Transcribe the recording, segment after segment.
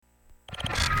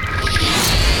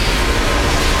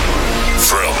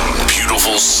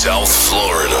beautiful South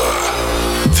Florida.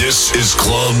 This is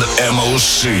Club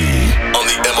M.O.C. on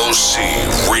the M.O.C.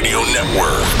 Radio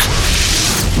Network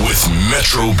with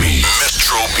Metro Beatz.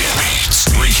 Metro Beatz.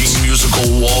 Breaking musical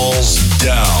walls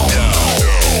down.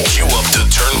 Cue up the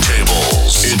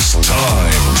turntables. It's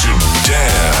time to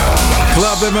dance.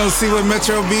 Club M.O.C. with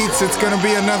Metro Beatz. It's going to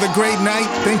be another great night.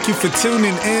 Thank you for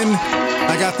tuning in.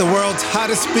 I got the world's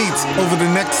hottest beats over the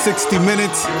next 60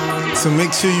 minutes, so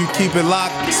make sure you keep it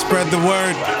locked, spread the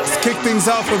word. Let's kick things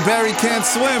off with Barry Can't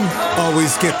Swim.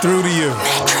 Always get through to you.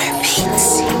 Metro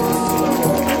Beatz.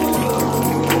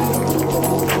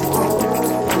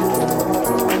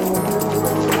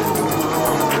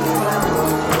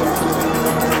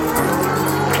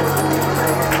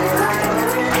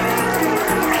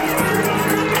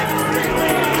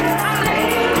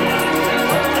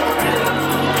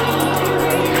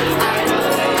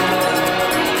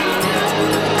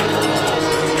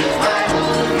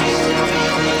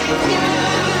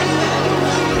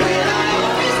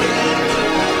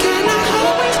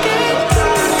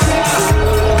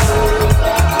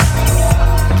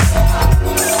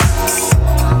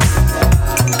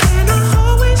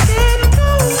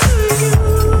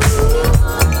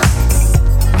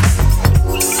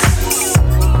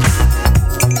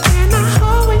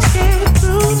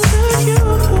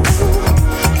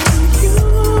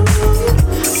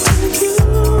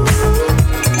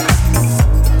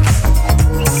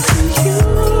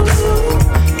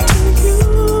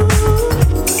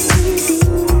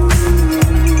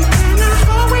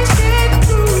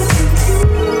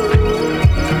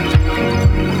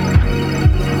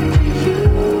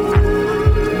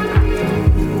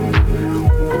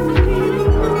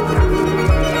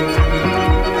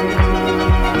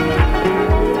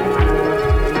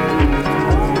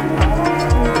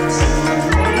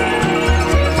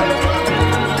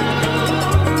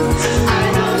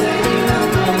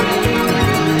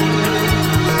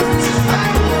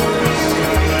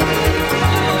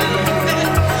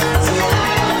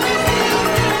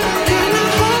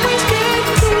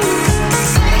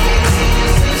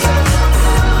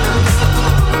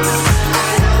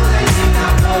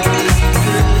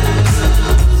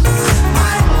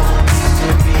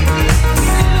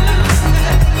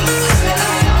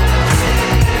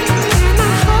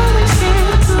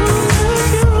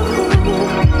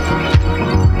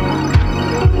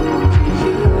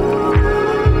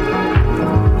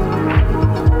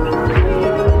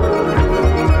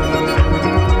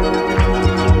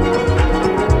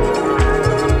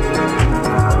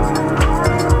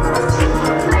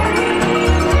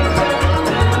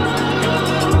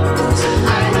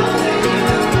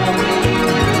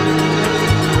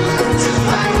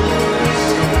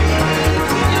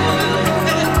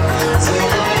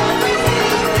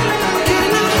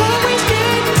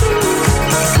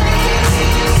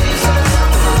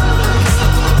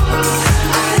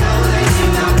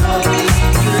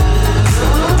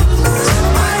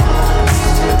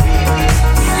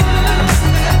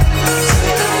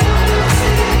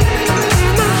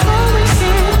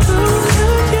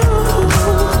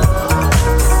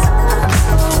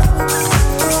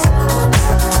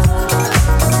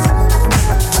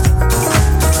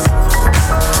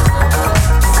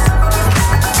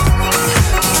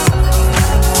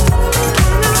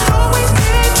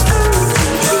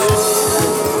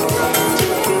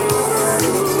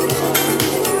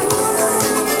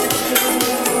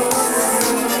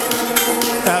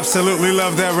 Absolutely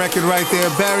love that record right there.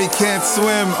 Barry Can't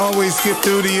Swim, always get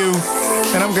through to you.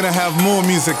 And I'm gonna have more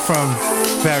music from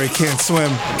Barry Can't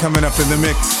Swim coming up in the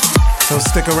mix, so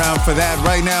stick around for that.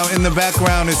 Right now in the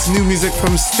background, it's new music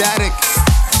from Static.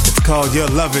 It's called Your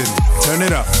Lovin'. Turn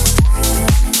it up.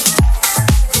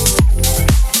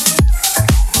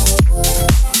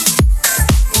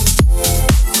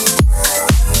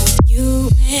 You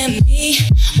and me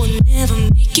will never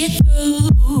make it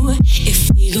through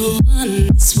if we go on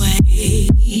this way.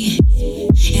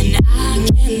 And I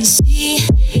can see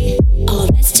all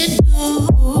that's to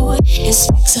do is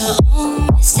fix our own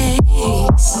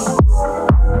mistakes.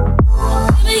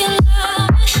 Give me your love,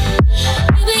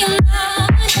 give me your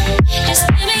love, just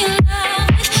give me your love.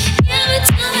 Give it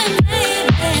to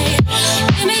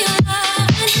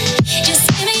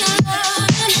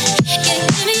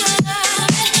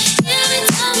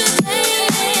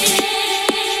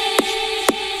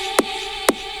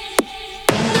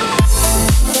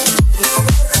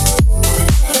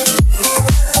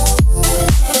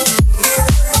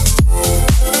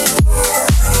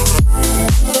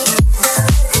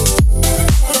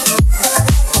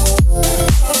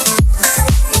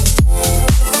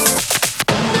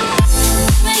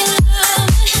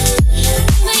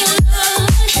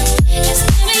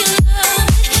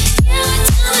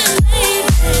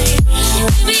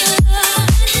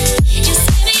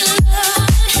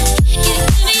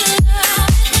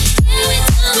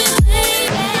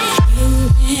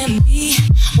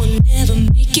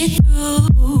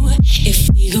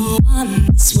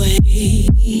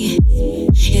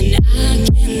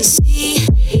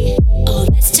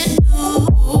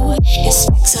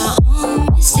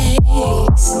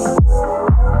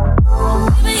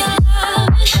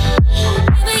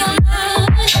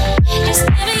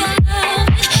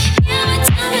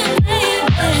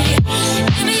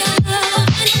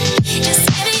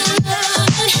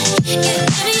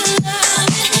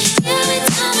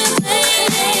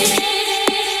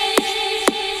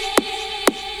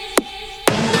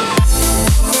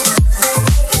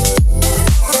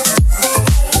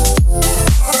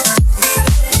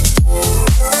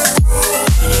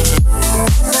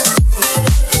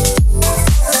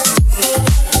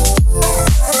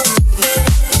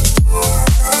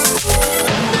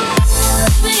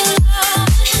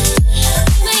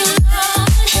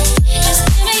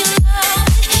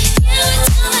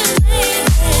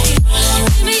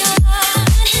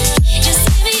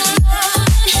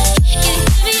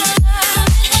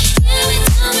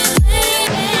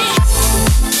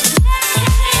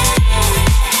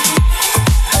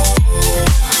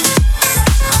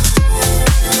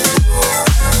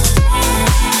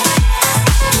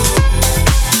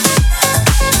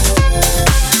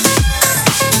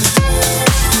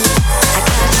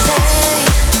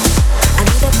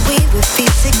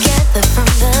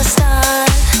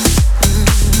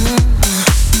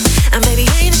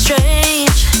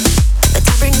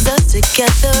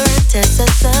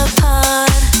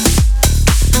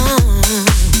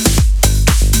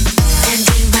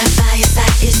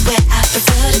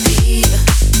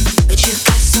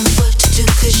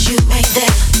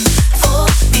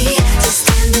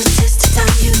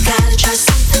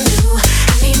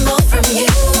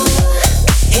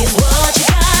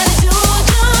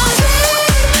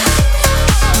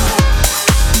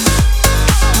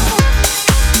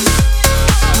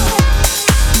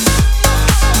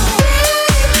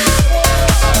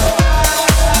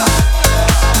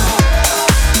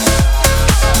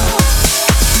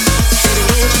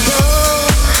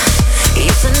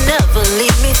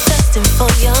destined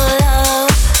for your love.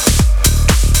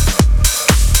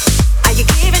 Are you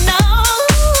giving up?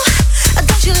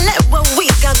 Don't you let what we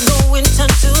got going turn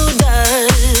to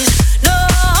dust. No,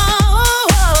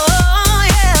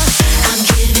 yeah. I'm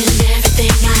giving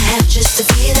everything I have just to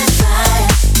feel that fire.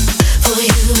 For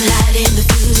you, lighting the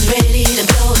fuse, ready to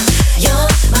blow your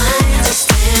mind. To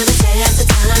stand the test of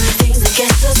time, things that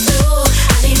get us through.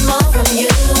 I need more from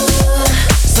you.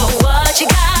 So what you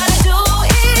gotta do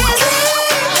is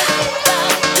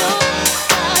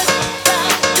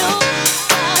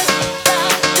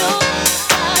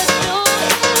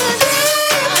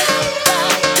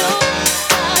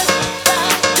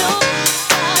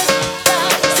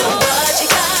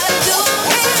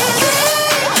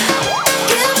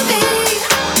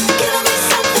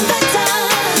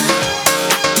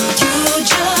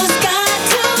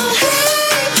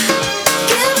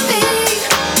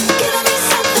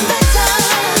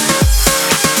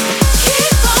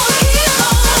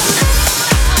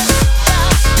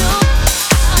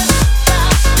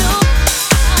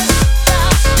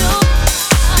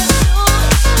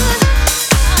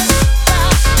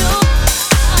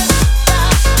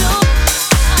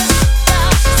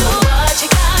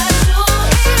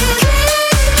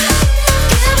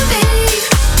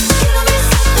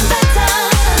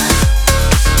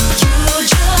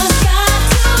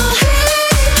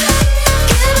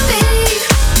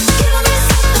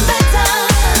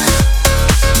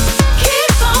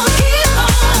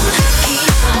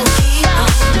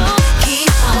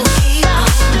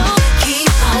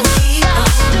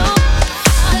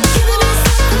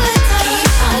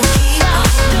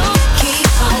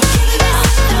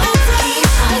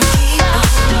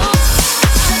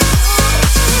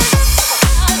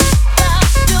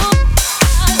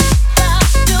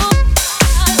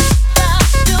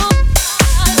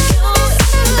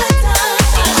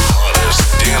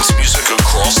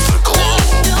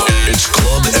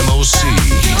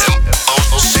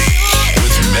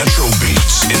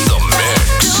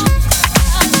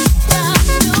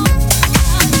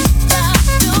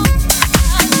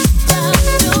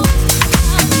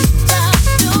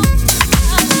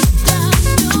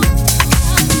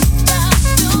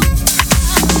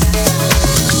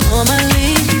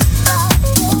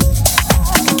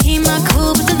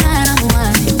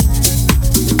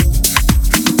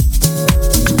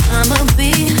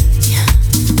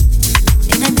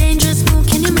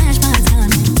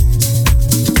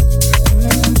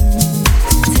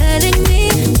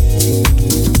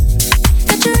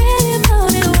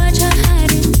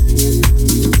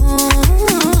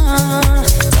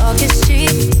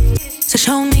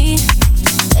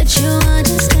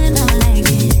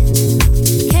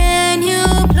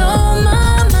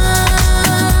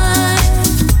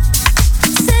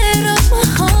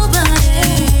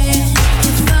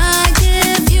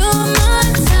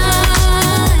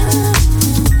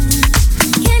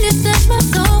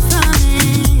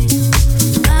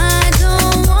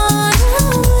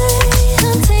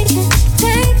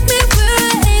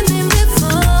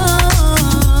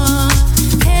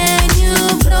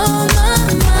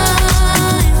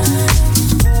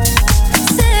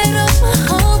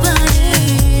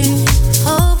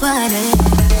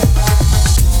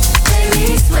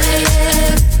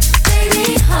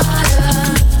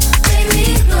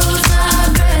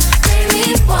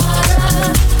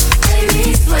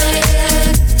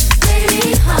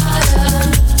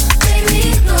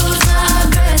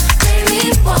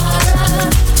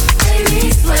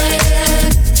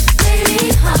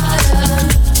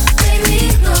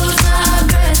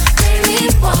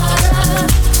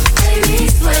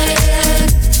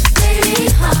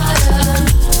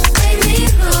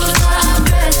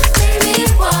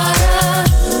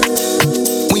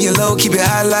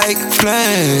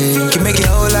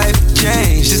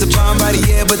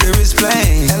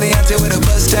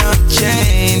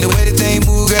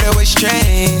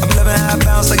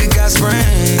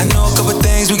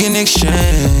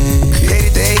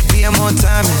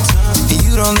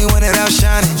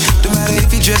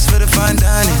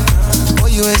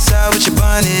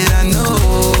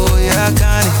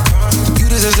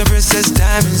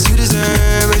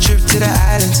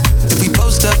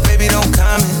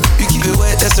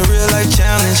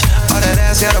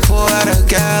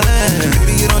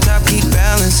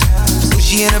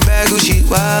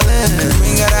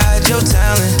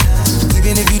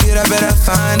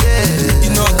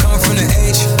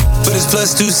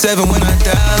 +27 when I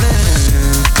dial in.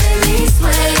 Make me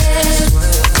sweat.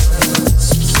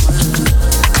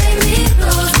 Make me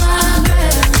lose my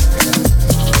breath.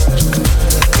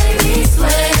 Make me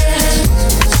sweat.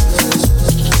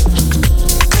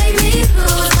 Make me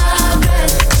lose my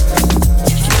breath.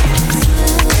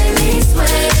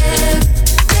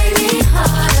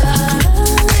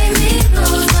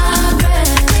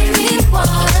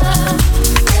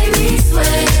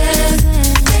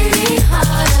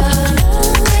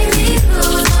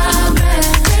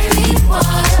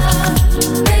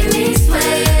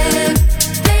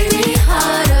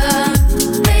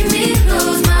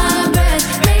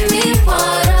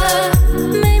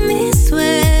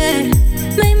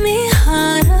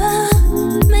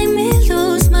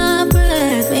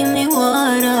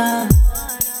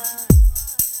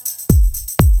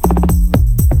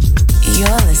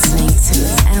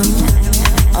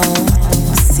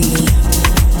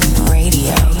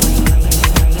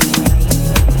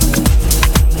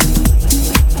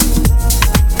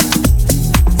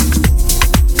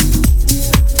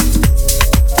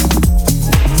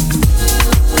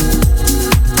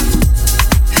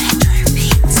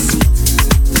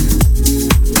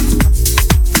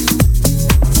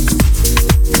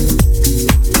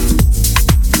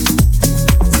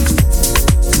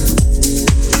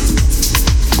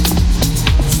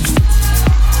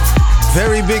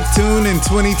 tune in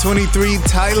 2023,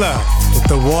 Tyla with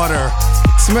The Water.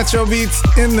 It's Metro Beatz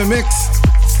in the mix.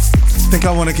 Think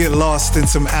I want to get lost in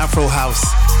some Afro house.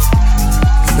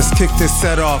 Let's kick this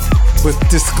set off with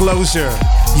Disclosure,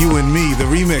 You and Me, the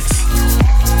remix.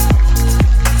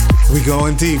 We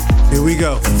going deep. Here we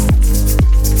go.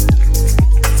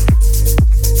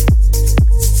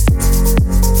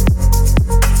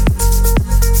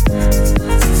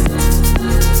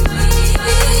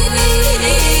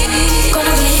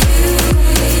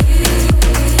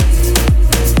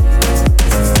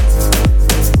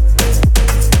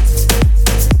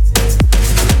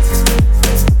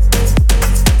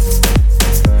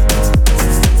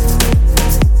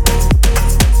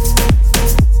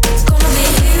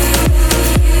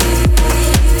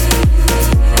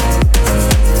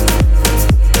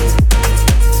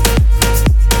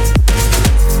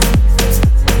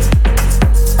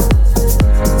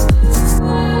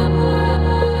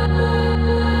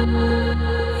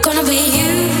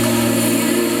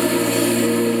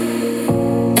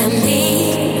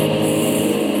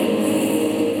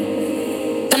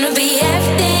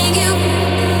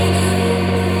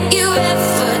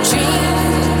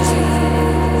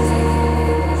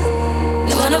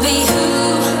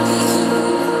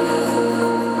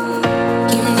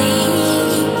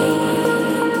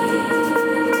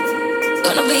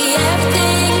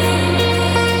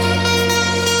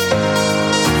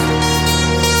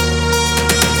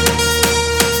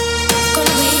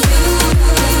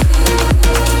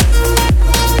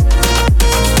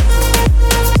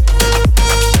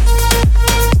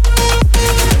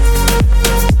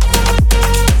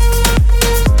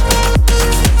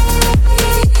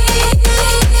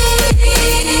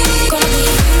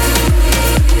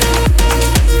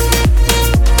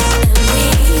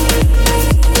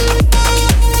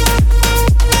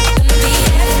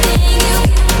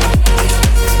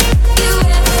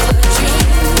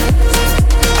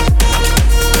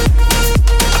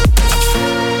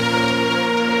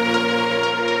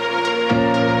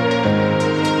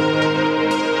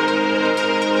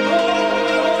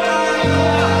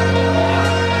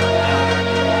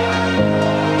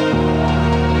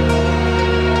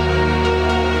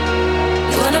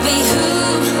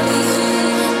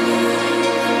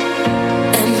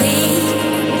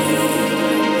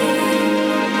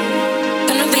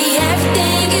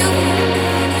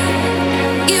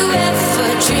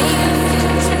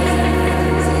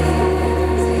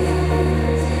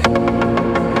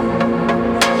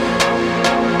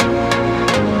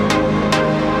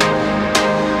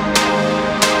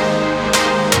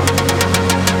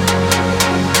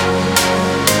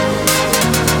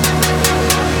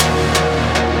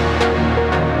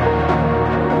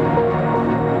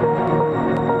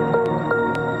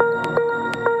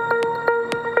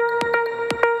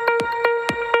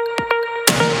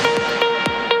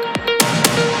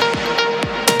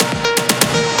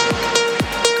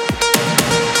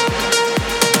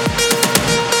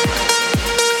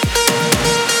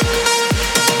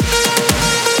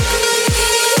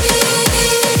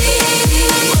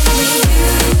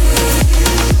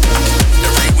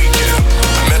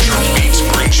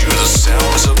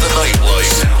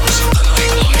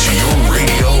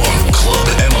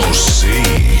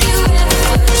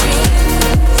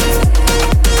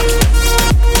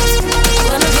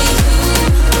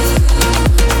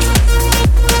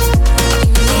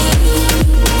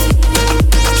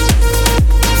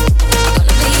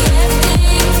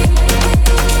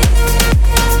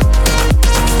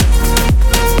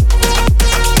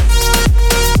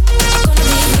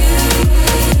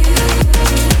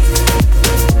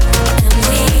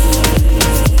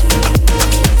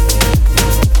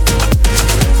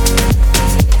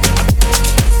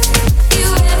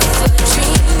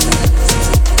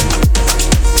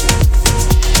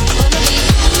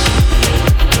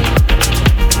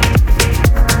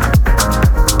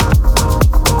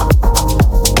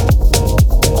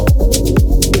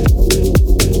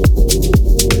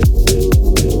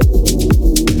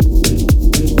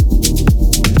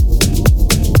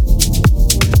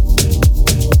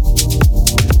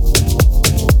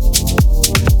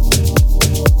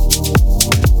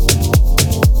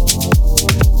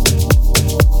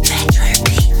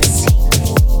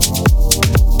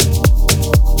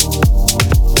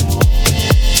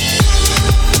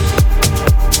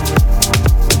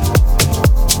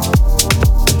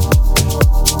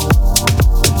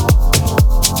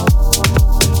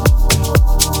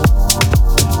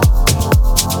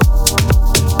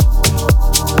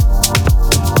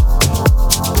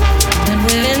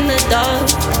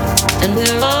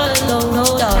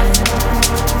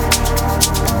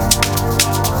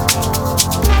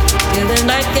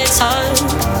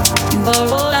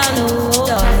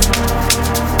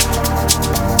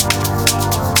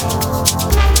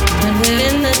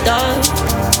 dark,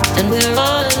 and we're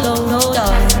all alone, oh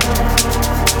darling.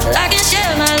 But I can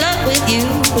share my love with you,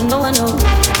 but no one knows.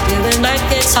 Feeling like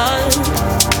it's hard,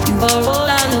 you are all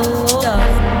I know, oh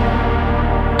darling.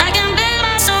 I can bear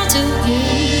my soul to you.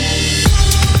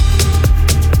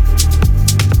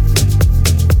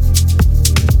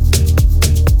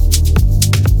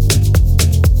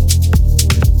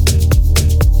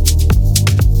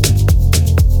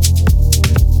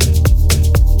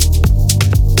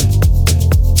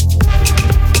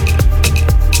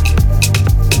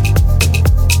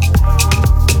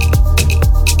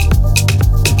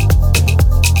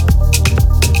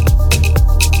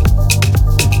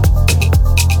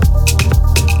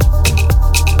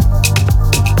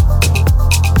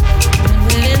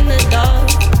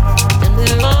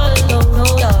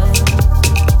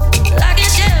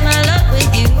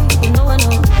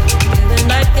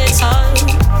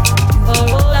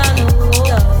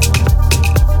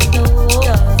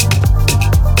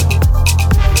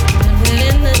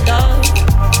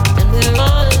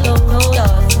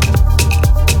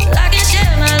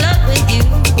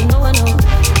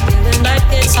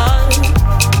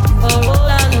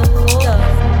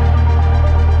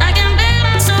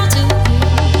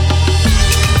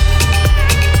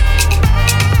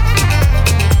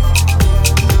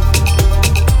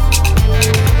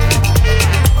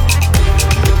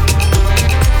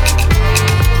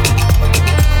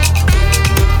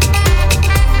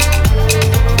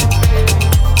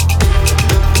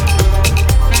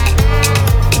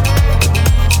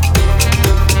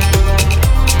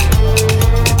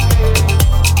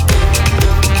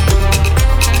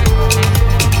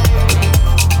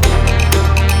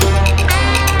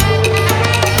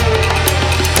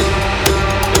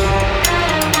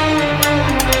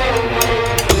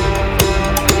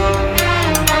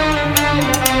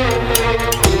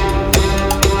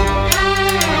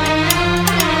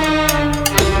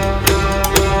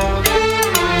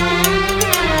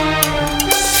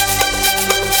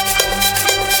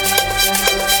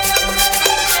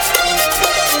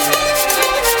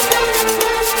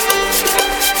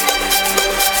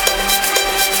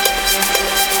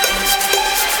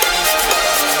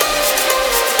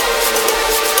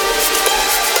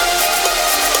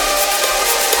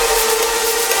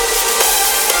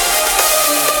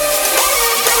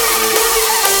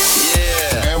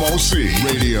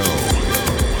 MOCRadio.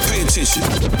 Pay attention.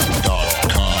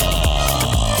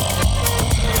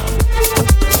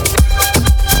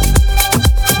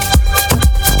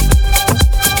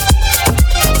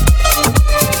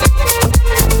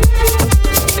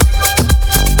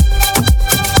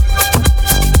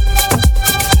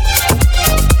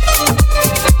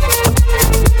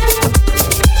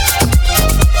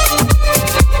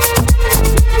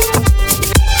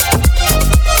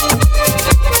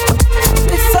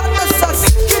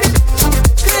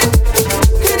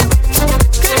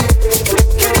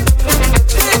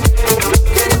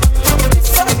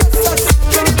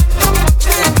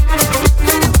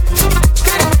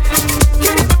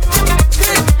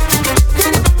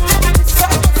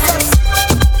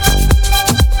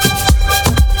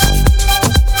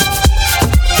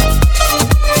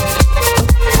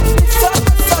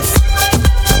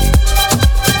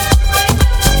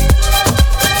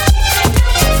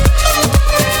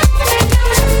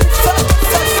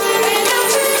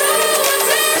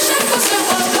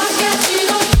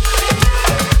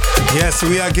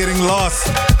 We are getting lost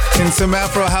in some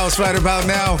Afro house right about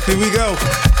now. Here we go.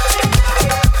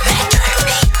 Metro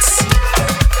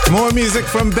Beatz. More music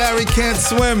from Barry Can't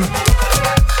Swim.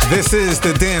 This is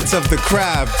the dance of the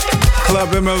crab.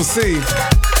 Club M.O.C.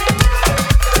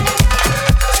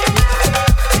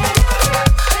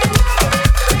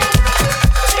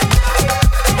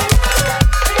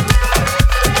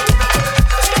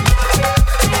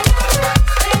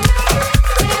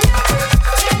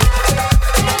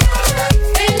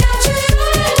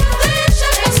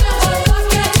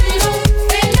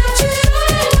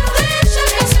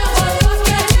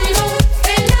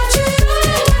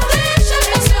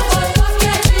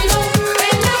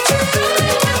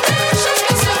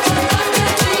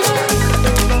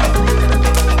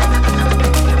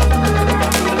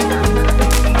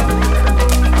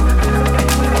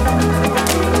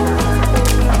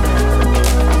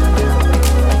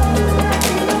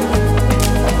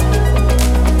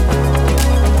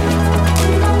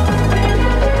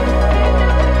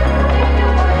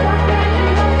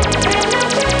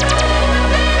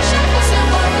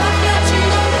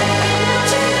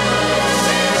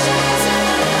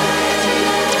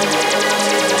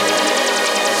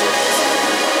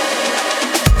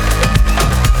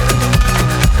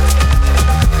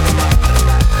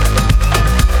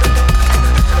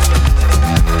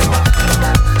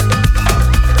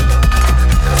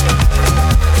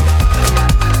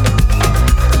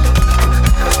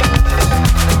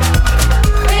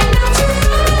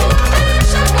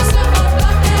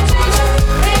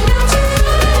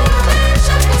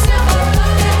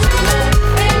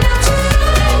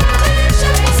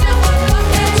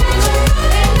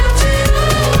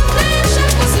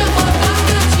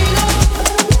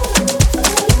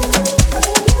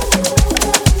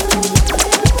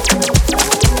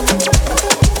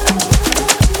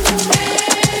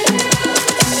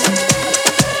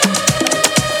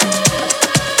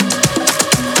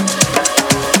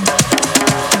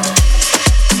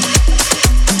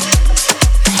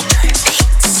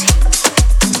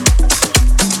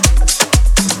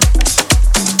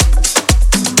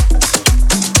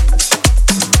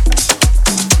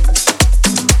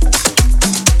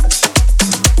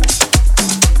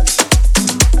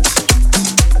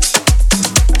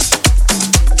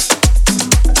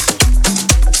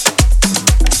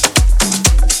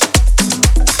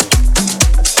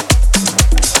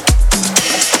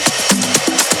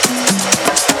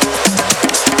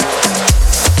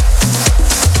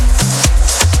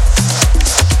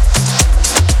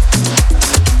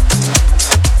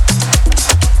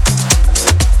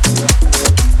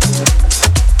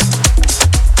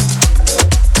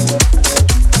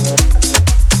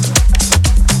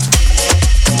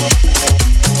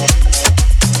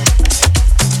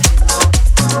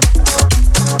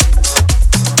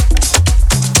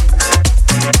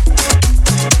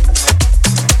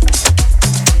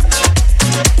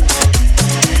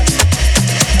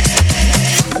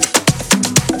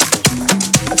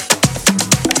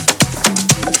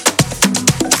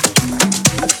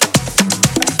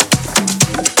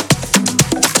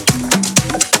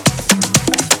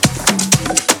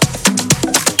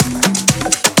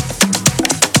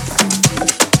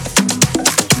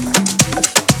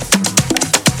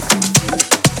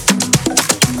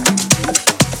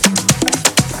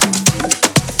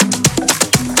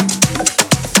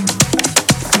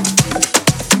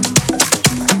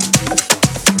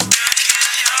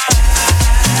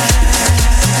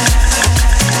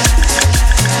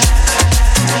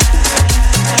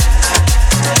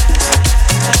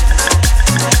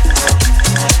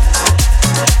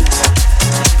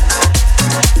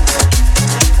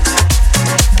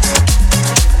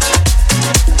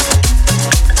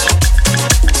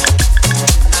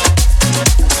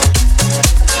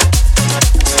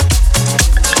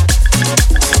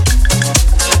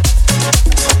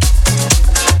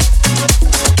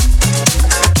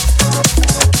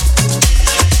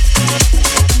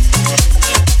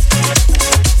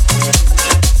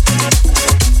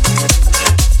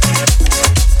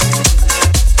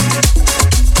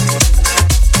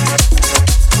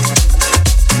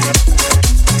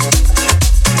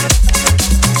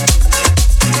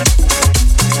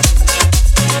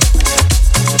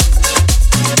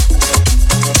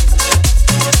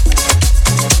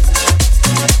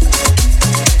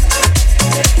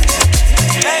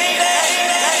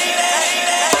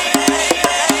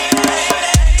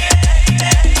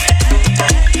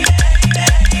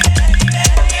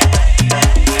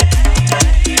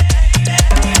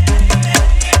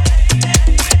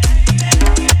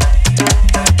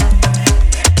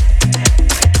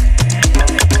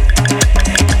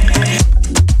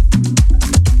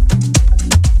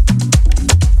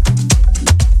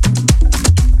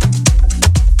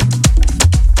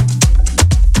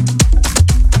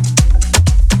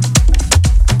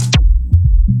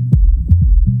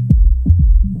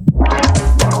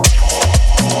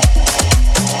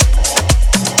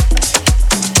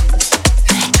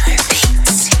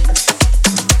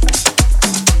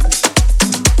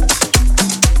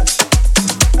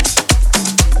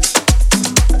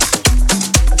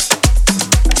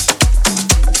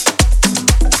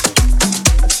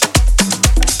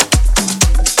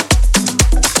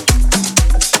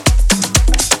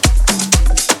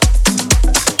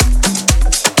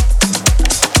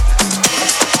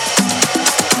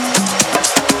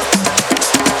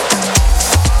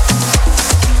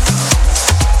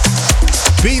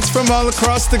 from all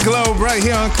across the globe right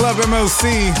here on Club M.O.C.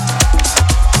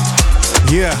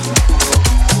 Yeah,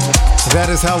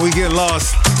 that is how we get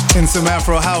lost in some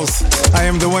Afro house. I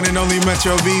am the one and only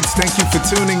Metro Beatz. Thank you for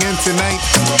tuning in tonight.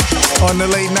 On the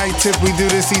late night tip, we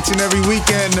do this each and every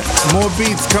weekend. More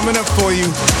beats coming up for you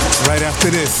right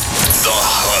after this. The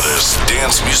hottest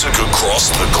dance music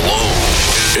across the globe.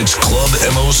 It's Club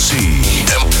M.O.C.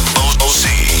 M.O.C.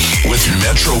 with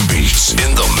Metro Beatz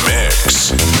in the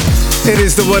mix. It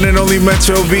is the one and only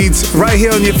Metro Beatz right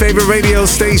here on your favorite radio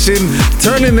station,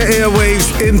 turning the airwaves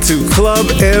into Club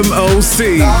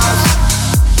M.O.C.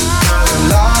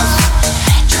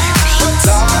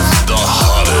 The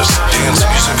hottest dance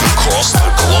music across the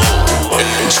globe.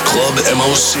 It's Club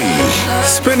M.O.C.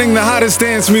 Spinning the hottest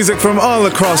dance music from all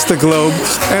across the globe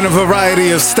and a variety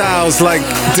of styles like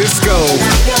disco,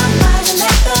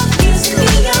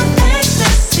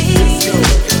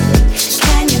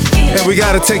 and we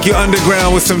gotta take you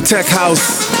underground with some tech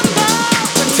house.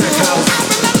 Tech house.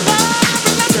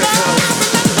 Tech house.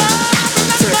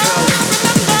 Tech house.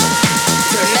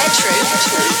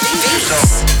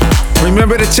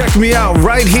 Remember to check me out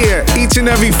right here each and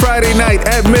every Friday night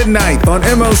at midnight on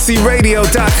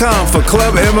MOCRadio.com for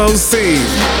Club M.O.C.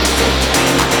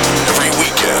 Every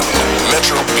weekend,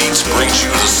 Metro Beatz brings you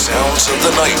the sounds of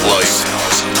the nightlife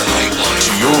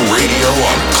to your radio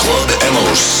on Club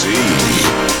M.O.C.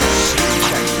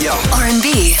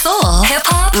 R&B, soul,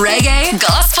 hip-hop, reggae,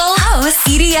 gospel, house,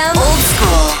 EDM, old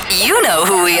school. You know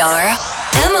who we are.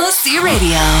 M.O.C.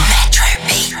 Radio. Metro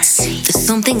Beatz. There's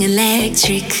something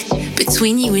electric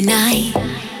between you and I.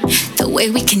 The way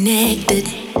we connected,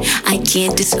 I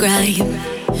can't describe.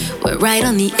 We're right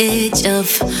on the edge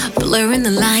of blurring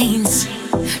the lines.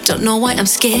 Don't know why I'm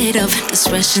scared of this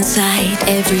rush inside.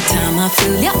 Every time I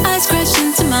feel your eyes crash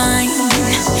into mine,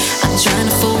 I'm trying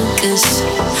to focus,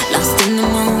 lost in the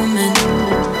moment.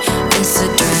 This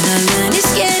adrenaline is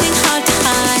getting hard to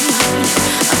hide.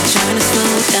 I'm trying to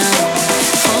slow down.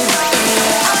 Oh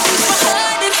yeah, I wish my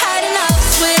heart had enough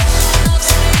switch.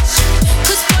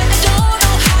 Cause boy, I don't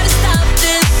know how to stop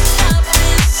this.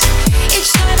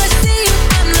 Each time I see you,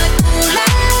 I'm like ooh la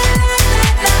la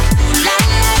la, ooh la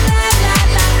la la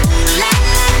la, ooh la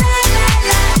la la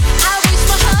la. I wish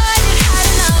my heart had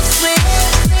enough switch.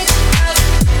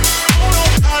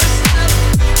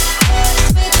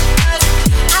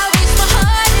 I wish my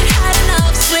heart had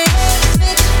enough switch.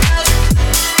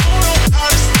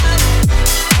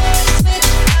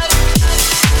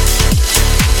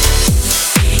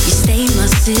 You stay in my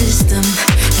system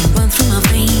and run through my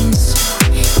veins.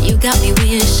 You got me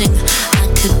wishing I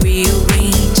could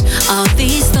rearrange all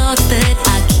these thoughts that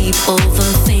I keep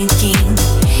overthinking.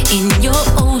 In your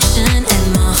ocean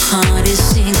and my heart is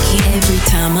sinking. Every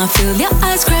time I feel your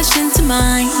eyes crash into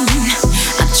mine,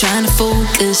 I'm trying to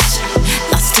focus,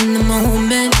 lost in the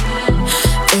moment.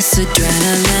 This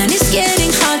adrenaline is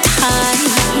getting hard to hide.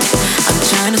 I'm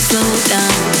trying to slow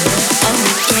down. Oh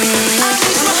yeah, I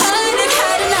wish my heart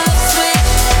had enough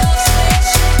switch.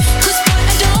 Cause boy,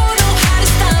 I don't know how to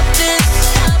stop this.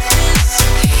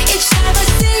 Each time I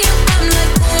see you, I'm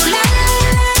like ooh la la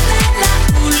la la,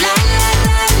 ooh la la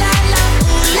la la,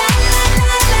 ooh la la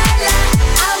la la.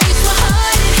 I wish my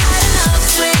heart had enough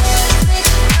switch.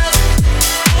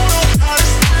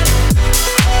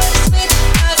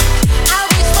 I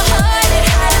wish my heart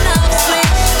had enough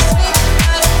switch.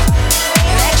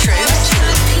 Metro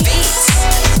Beatz.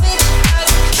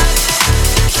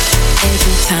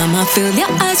 Every time I feel your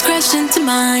eyes crash into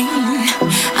mine,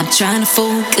 I'm trying to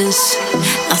focus,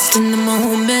 lost in the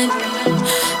moment.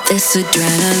 This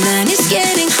adrenaline is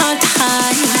getting hard to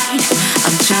hide.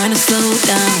 I'm trying to slow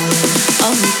down.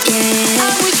 Oh yeah, I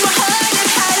wish my heart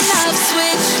had enough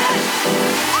switch.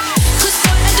 Cause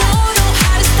boy, I don't know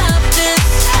how to stop this.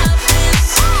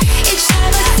 Each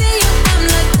time I see you, I'm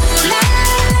like ooh la la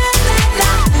la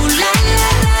la, ooh la la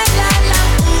la la,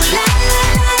 ooh la la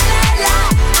la la.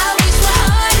 I wish my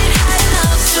heart had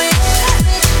enough switch.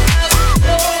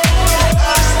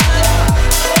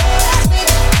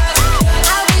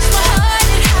 I wish my heart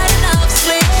had enough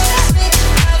switch.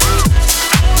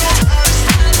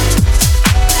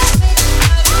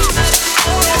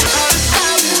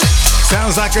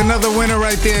 Sounds like another winner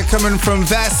right there coming from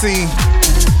Vassy,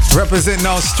 representing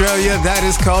Australia. That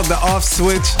is called the Off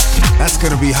Switch. That's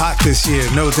gonna be hot this year,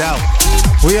 no doubt.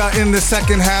 We are in the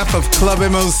second half of Club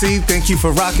M.O.C. Thank you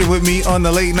for rocking with me on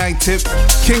the late night tip.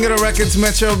 King of the records,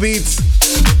 Metro Beatz.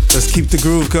 Let's keep the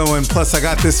groove going. Plus, I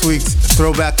got this week's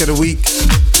throwback of the week.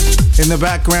 In the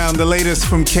background, the latest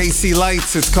from KC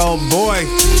Lights. It's called Boy.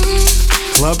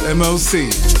 Club M.O.C.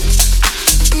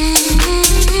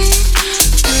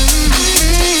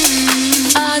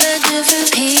 All the different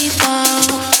people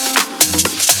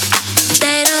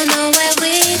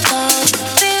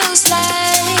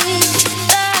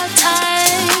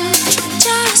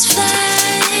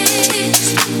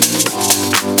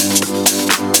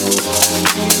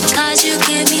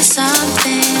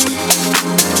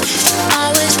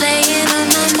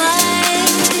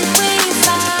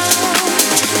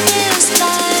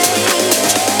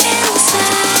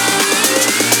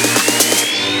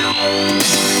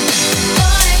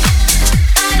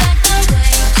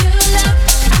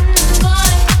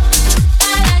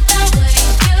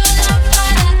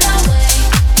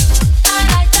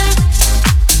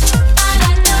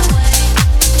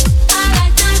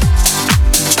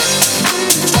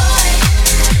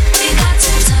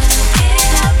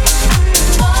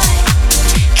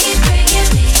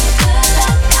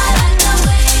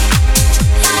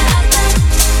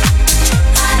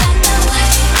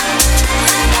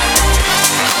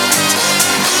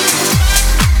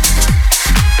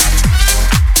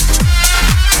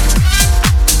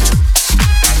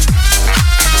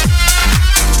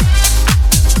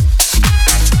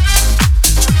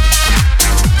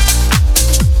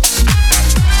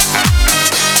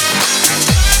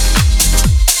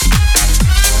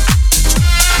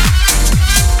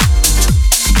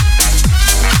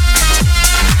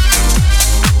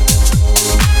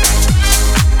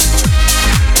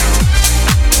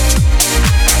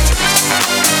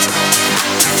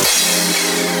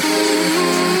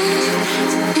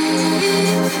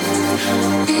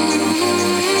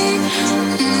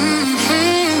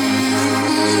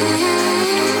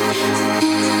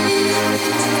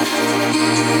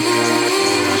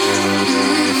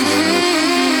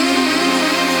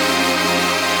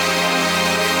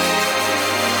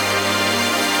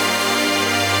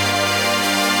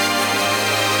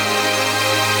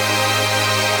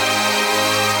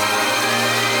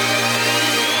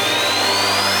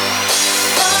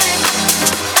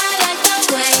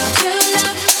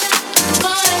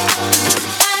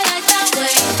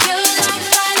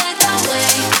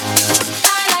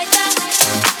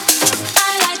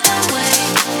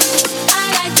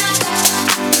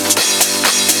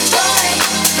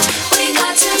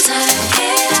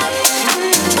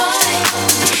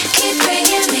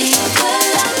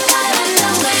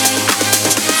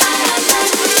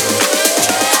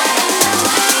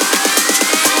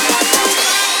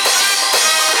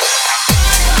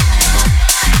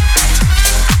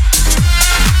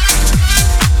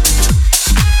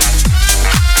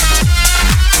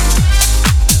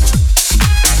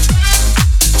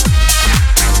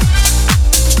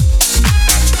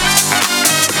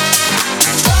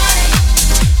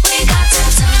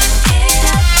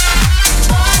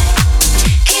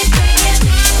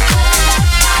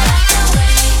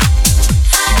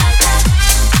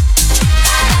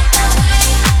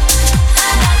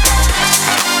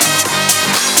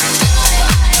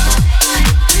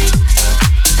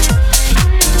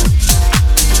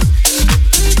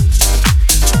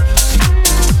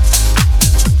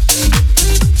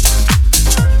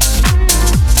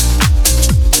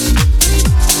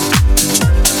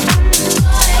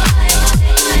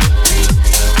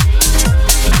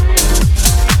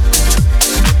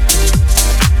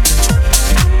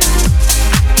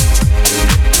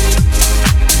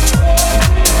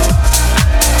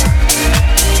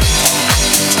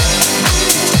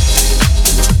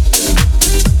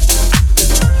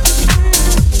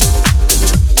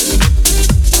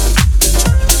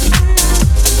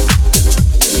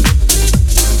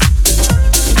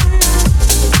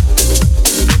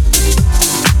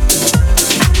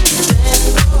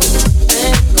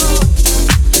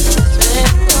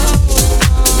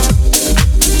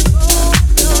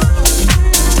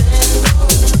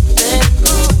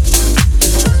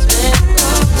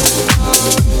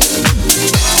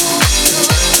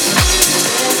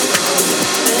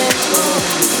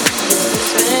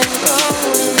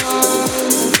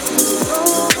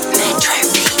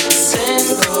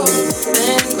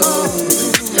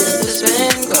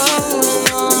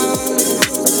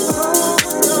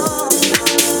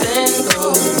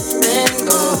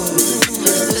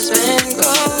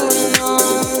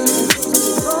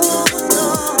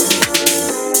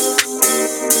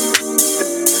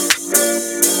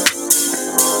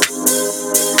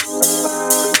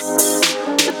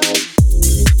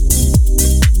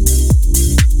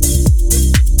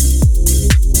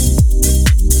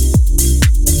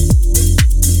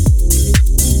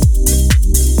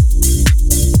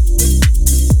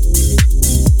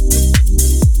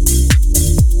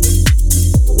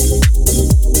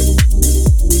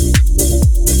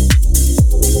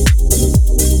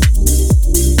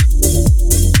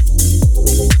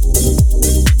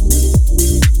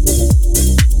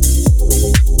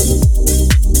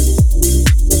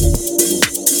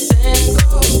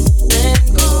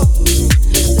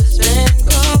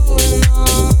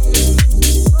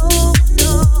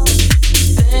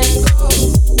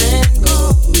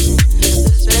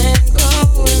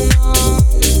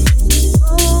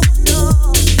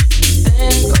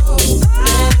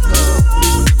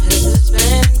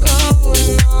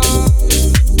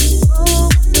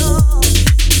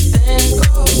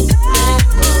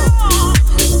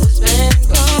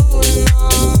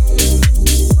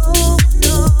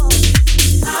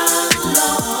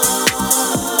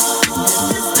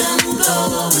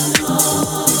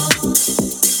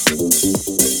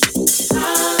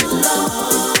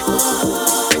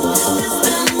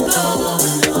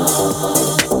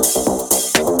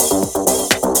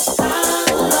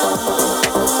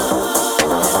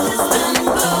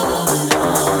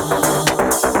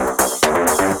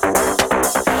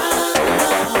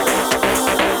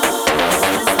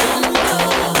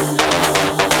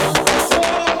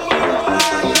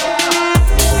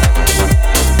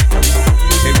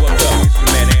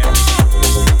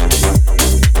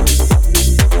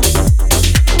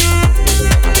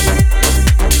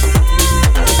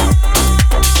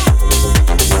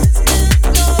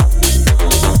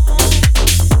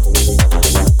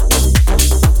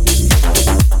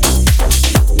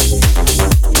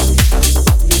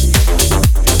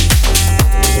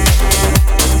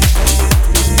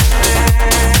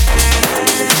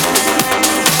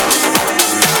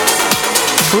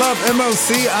Club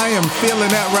M.O.C, I am feeling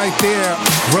that right there.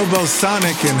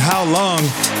 Robosonic and How Long.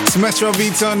 It's Metro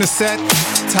Beatz on the set.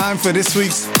 Time for this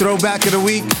week's Throwback of the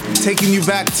Week. Taking you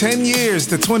back 10 years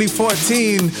to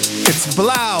 2014. It's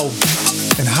Blau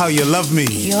and How You Love Me.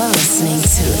 You're listening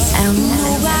to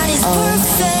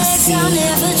M.O.C.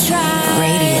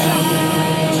 Radio.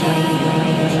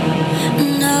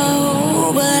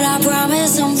 No, but I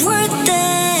promise I'm worth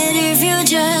it if you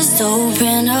just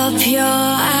open up your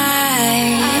eyes.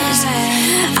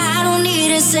 I don't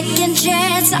need a second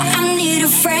chance, I need a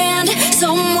friend,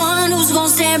 someone who's gonna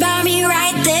stand by me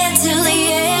right there till the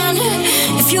end.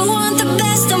 If you want the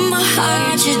best of my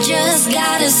heart, you just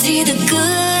gotta see the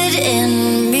good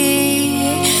in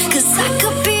me. 'Cause I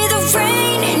could be the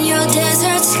rain in your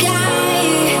desert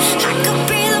sky, I could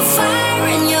be the fire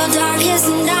in your darkest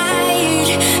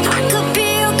night, I could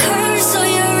be your curse or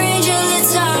your angel,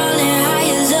 it's all in how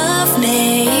you love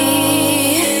me.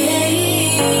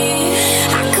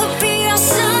 I could be your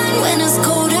sun when it's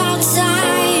cold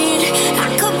outside, I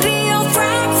could be your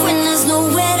rock when there's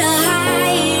nowhere to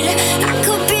hide, I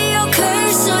could be your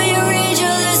curse or your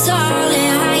angel, it's all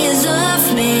in how you love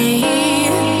me.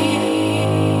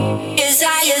 It's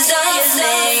how you love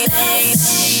me.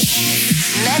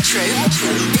 Metro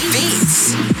Beatz.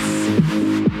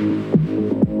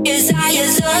 It's how you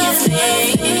love me.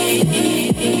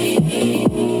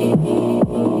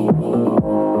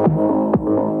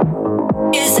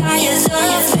 It's how you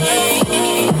love me.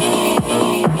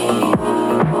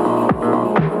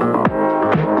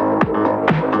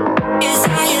 It's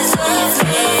how you love me. It's how you love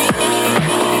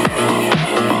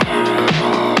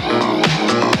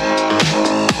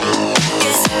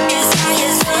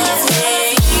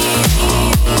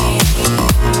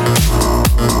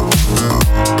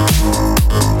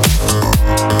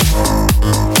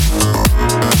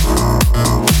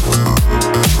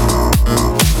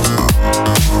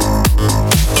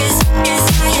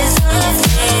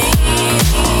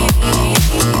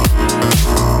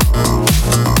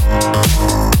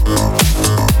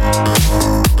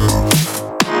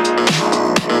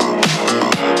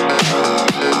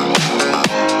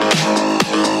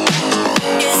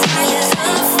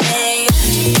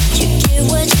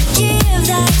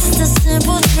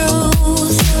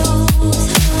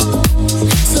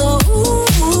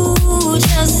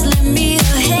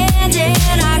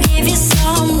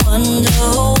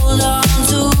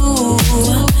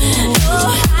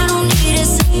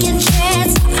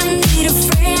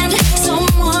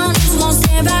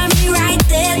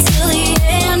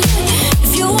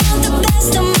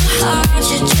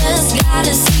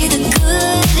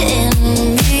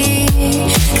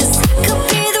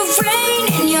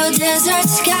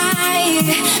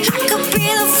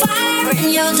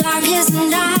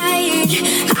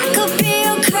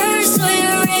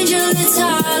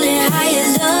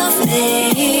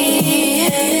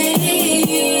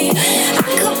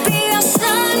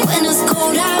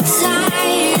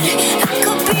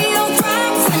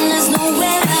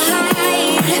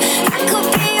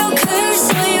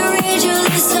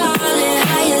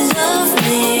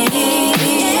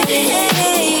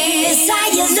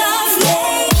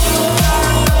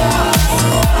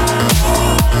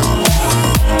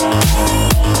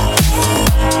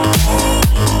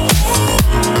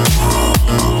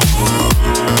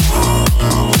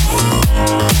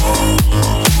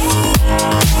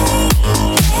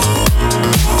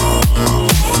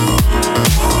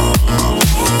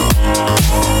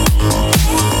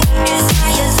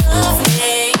me.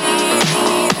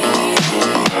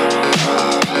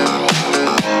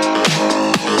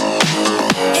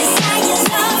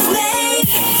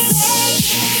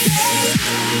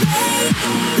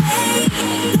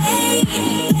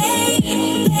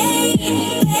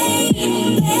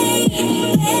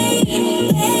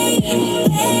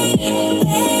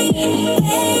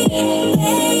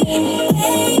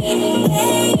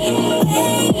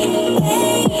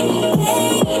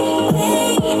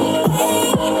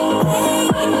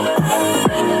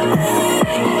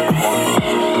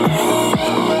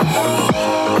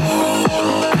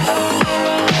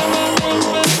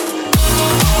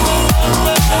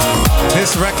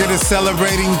 This record is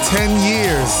celebrating 10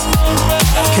 years.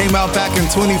 Came out back in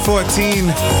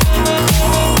 2014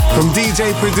 from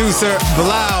DJ producer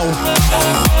Blau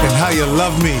and How You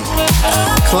Love Me.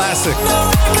 Classic.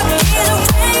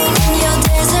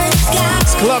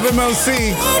 It's Club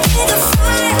M.O.C.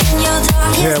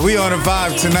 Yeah, we on a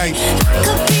vibe tonight.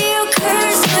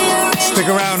 Stick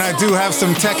around, I do have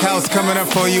some tech house coming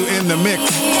up for you in the mix.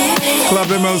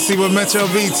 Club M.O.C. with Metro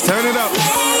Beatz. Turn it up. The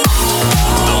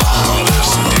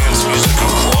hottest dance music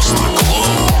across the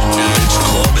globe. It's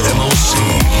Club M.O.C.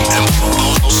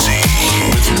 M.O.C.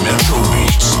 with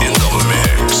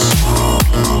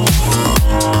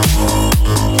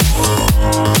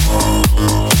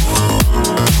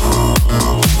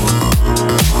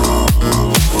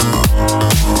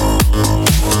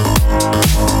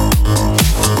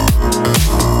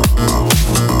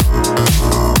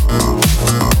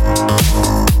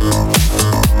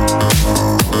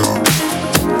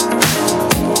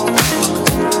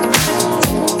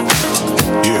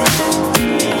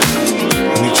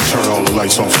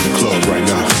lights off in the club right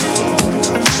now.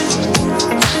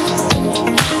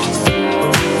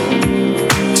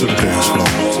 To the dance floor.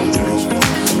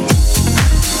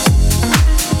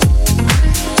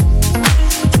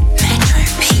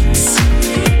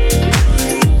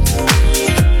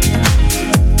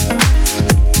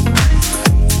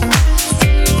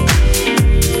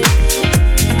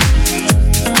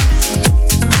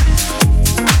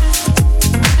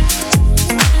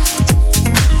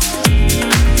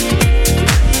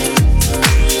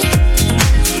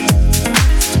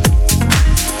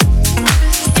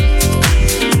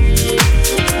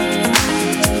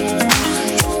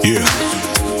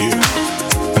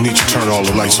 All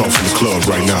the lights off in the club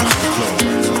right now.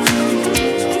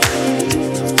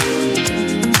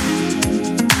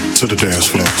 To the dance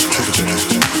floor.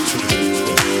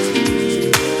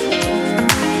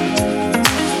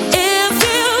 If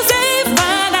you save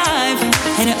my life,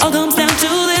 and it all comes down to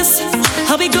this,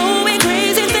 I'll be going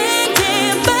crazy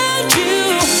thinking about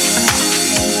you.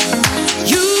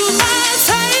 You might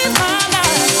save my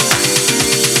life.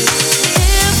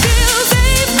 If you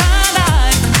save my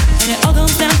life, and it all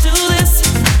comes down to this,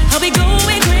 I'll be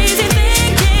going crazy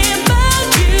thinking about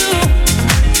you.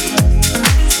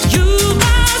 You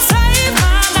might save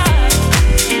my life.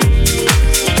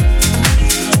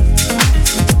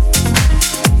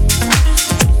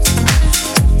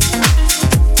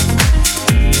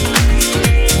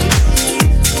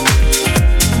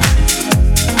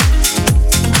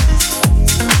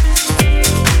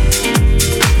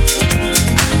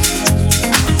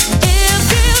 If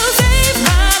you save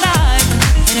my life,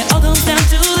 and it all comes down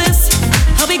to this,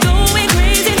 I'll be going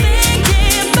crazy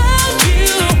thinking about you.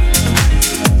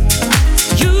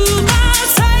 You might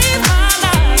save my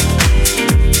life.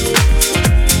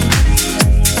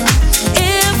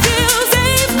 If you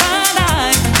save my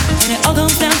life, and it all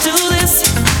comes down to this,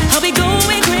 I'll be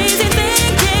going crazy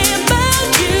thinking about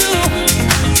you.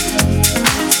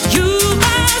 You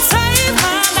might save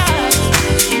my life.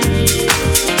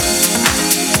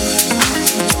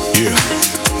 Yeah.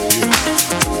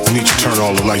 I need you to turn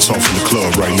all the lights off in the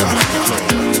club right now.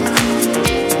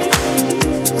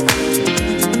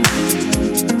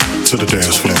 To the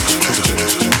dance floor.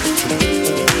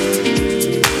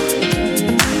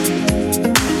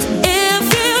 If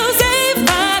you save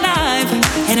my life,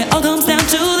 and it all comes down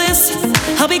to this,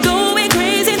 I'll be going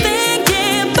crazy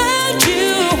thinking about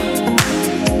you.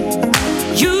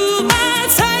 You might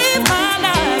save my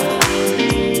life.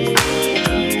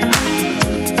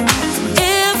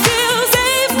 If you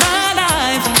save my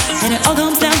life, and it all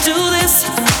comes down to this,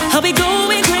 I'll be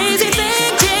going crazy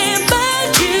thinking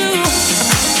about you.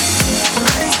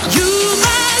 You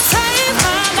might save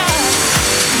my life.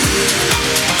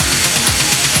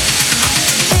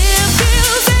 If you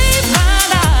save my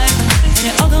life, and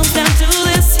it all comes down to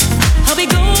this, I'll be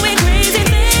going crazy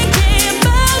thinking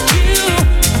about you.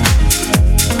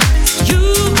 You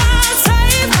might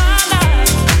save my life.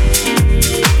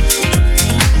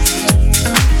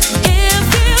 If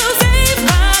you save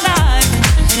my life,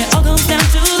 and it all comes down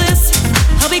to this,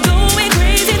 I'll be going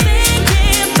crazy thinking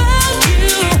about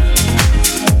you.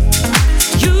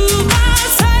 You might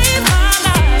save my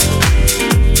life.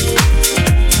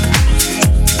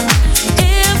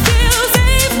 If you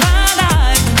save my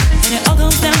life, and it all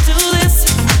comes down to this,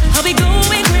 I'll be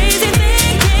going crazy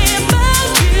thinking about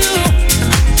you.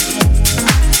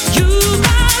 You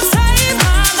might save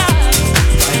my life.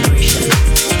 Vibration.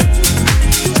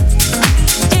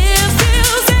 If you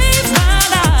save my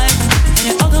life, and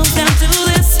it all comes down to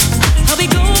this, I'll be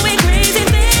going crazy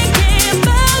thinking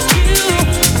about you.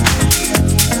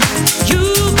 You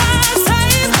might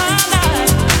save my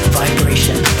life.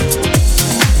 Vibration.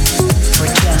 For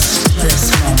just this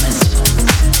moment,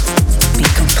 be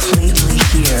completely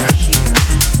here.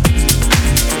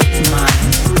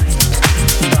 Mind,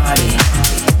 body,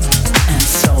 and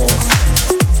soul.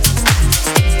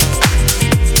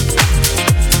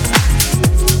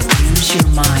 Use your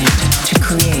mind to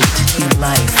create your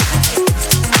life.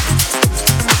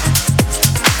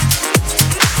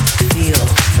 Feel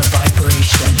the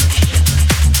vibration.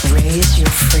 Raise your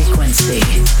frequency.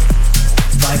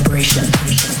 Vibration.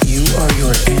 You are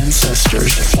your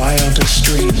ancestors' wildest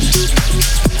dreams.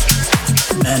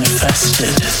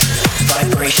 Manifested.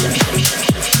 Vibration.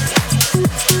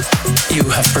 You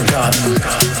have forgotten.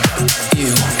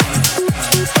 You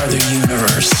are the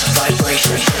universe.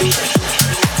 Vibration.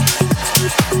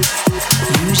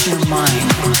 Use your mind.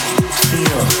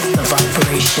 Feel the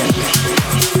vibration.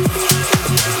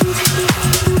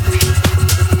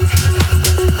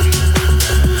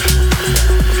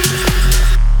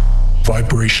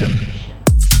 Vibration.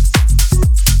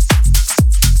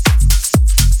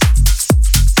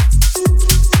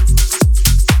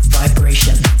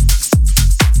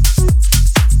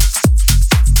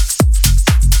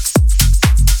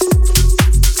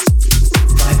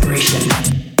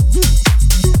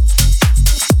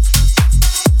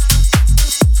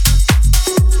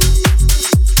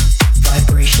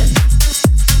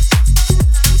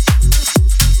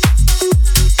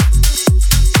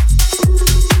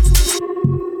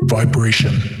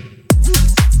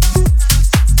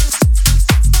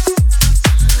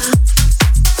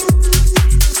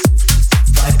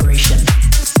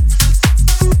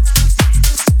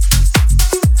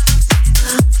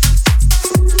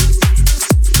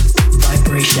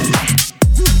 vibration.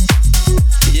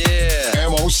 Yeah.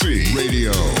 MOC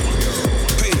Radio.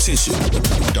 Pay attention.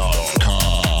 .com.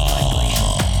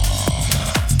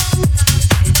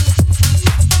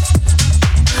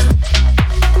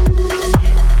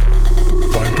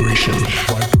 Vibration.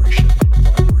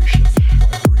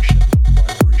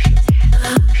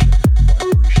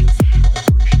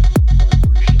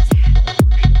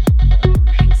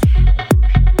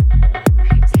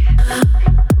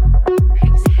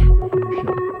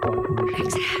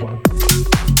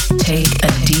 Take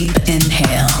a deep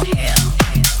inhale.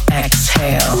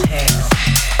 Exhale.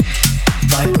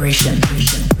 Vibration.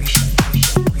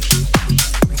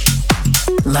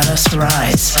 Let us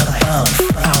rise above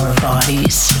our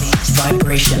bodies.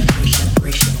 Vibration.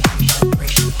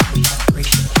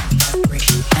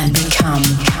 And become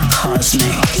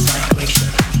cosmic.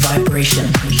 Vibration.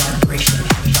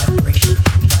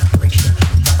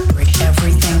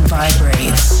 Everything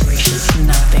vibrates.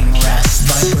 Nothing rests.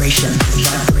 Vibration.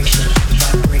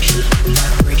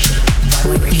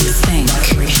 What you think,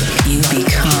 you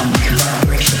become.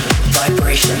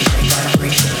 Vibration.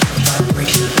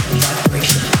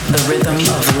 The rhythm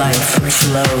of life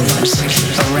flows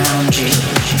around you.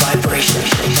 Vibration.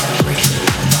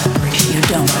 You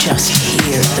don't just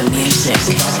hear the music.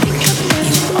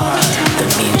 You are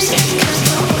the music.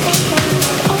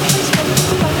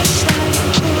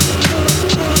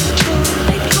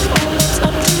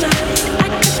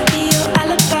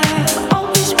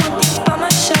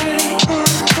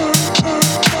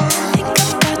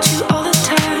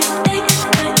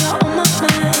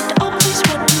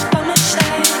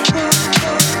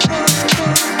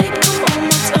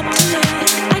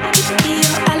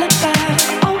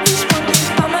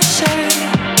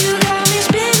 You got me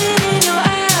spinning in your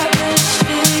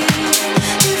atmosphere.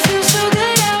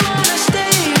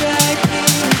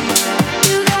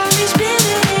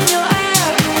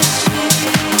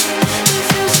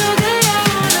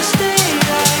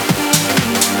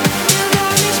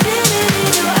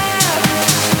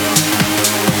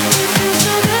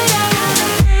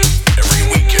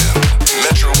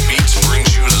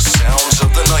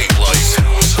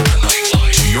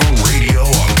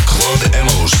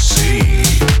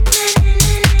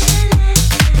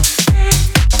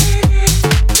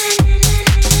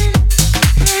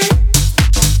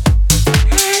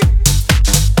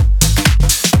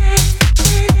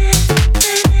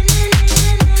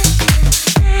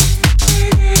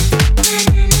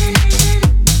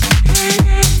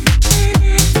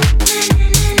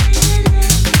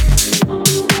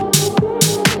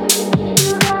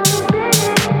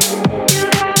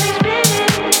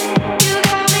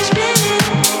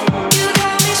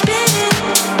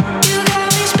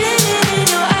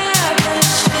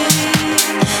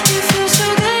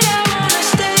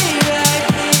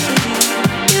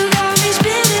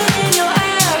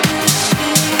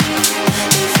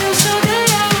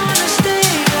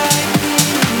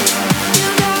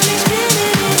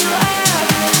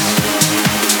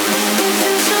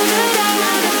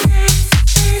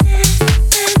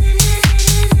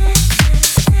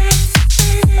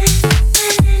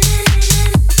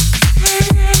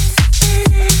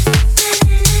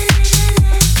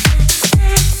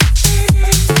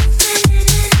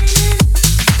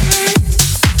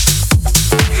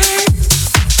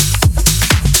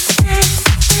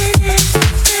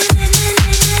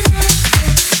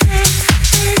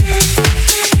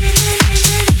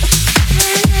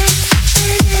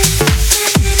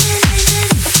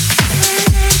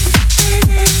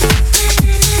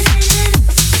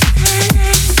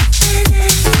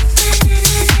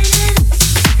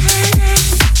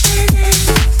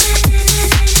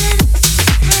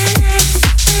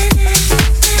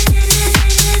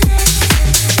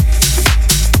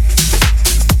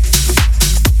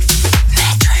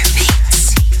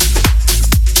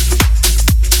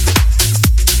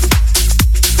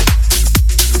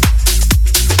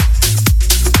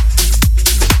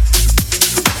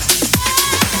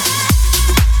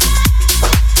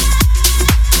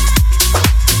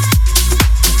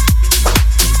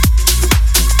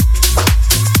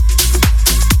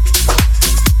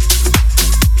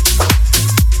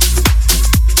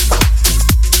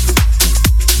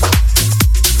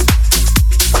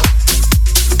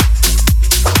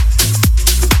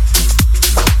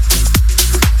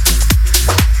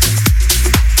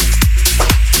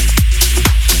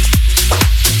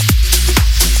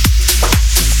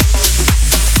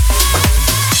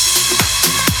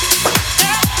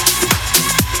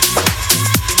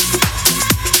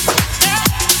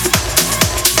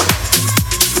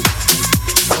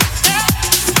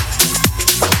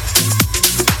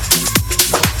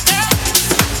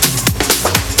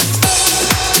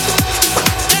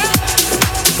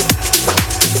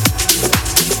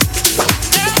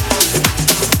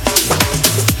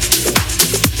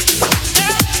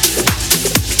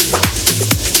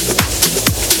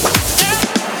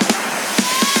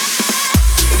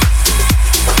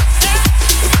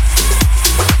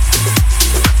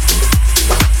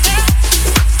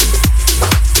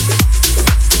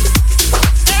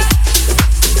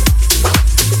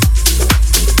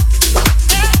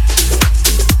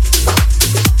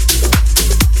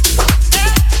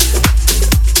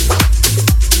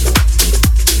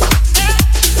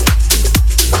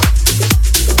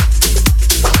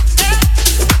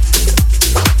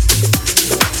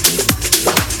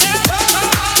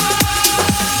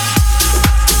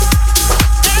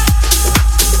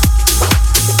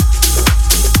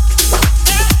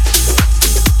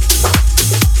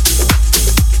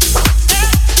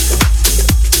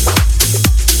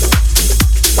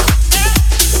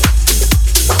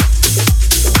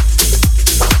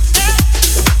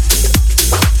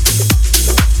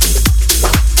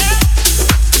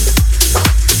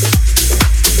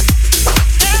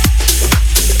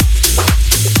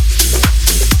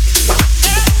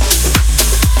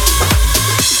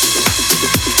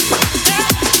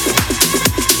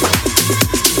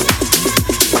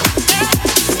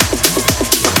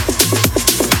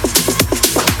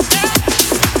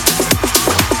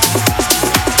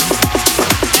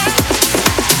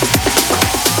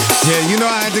 Yeah, you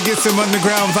know I had to get some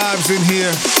underground vibes in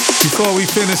here before we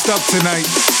finished up tonight.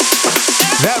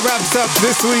 That wraps up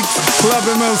this week's Club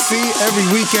M.O.C. Every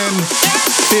weekend,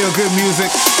 feel good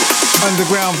music,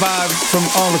 underground vibes from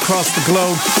all across the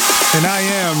globe. And I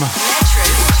am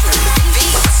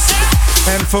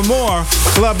And for more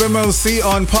Club M.O.C.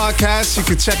 on podcasts, you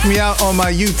can check me out on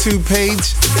my YouTube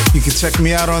page. You can check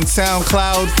me out on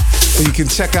SoundCloud. Or you can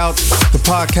check out the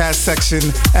podcast section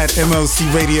at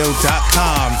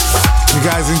MOCRadio.com. You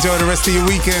guys enjoy the rest of your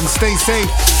weekend. Stay safe.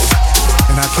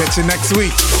 And I'll catch you next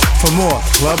week for more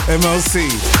Club M.O.C.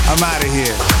 I'm out of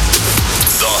here.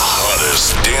 The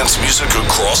hottest dance music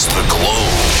across the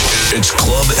globe. It's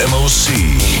Club M.O.C.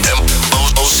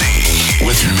 M.O.C.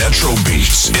 with Metro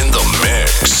Beatz in the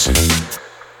mix.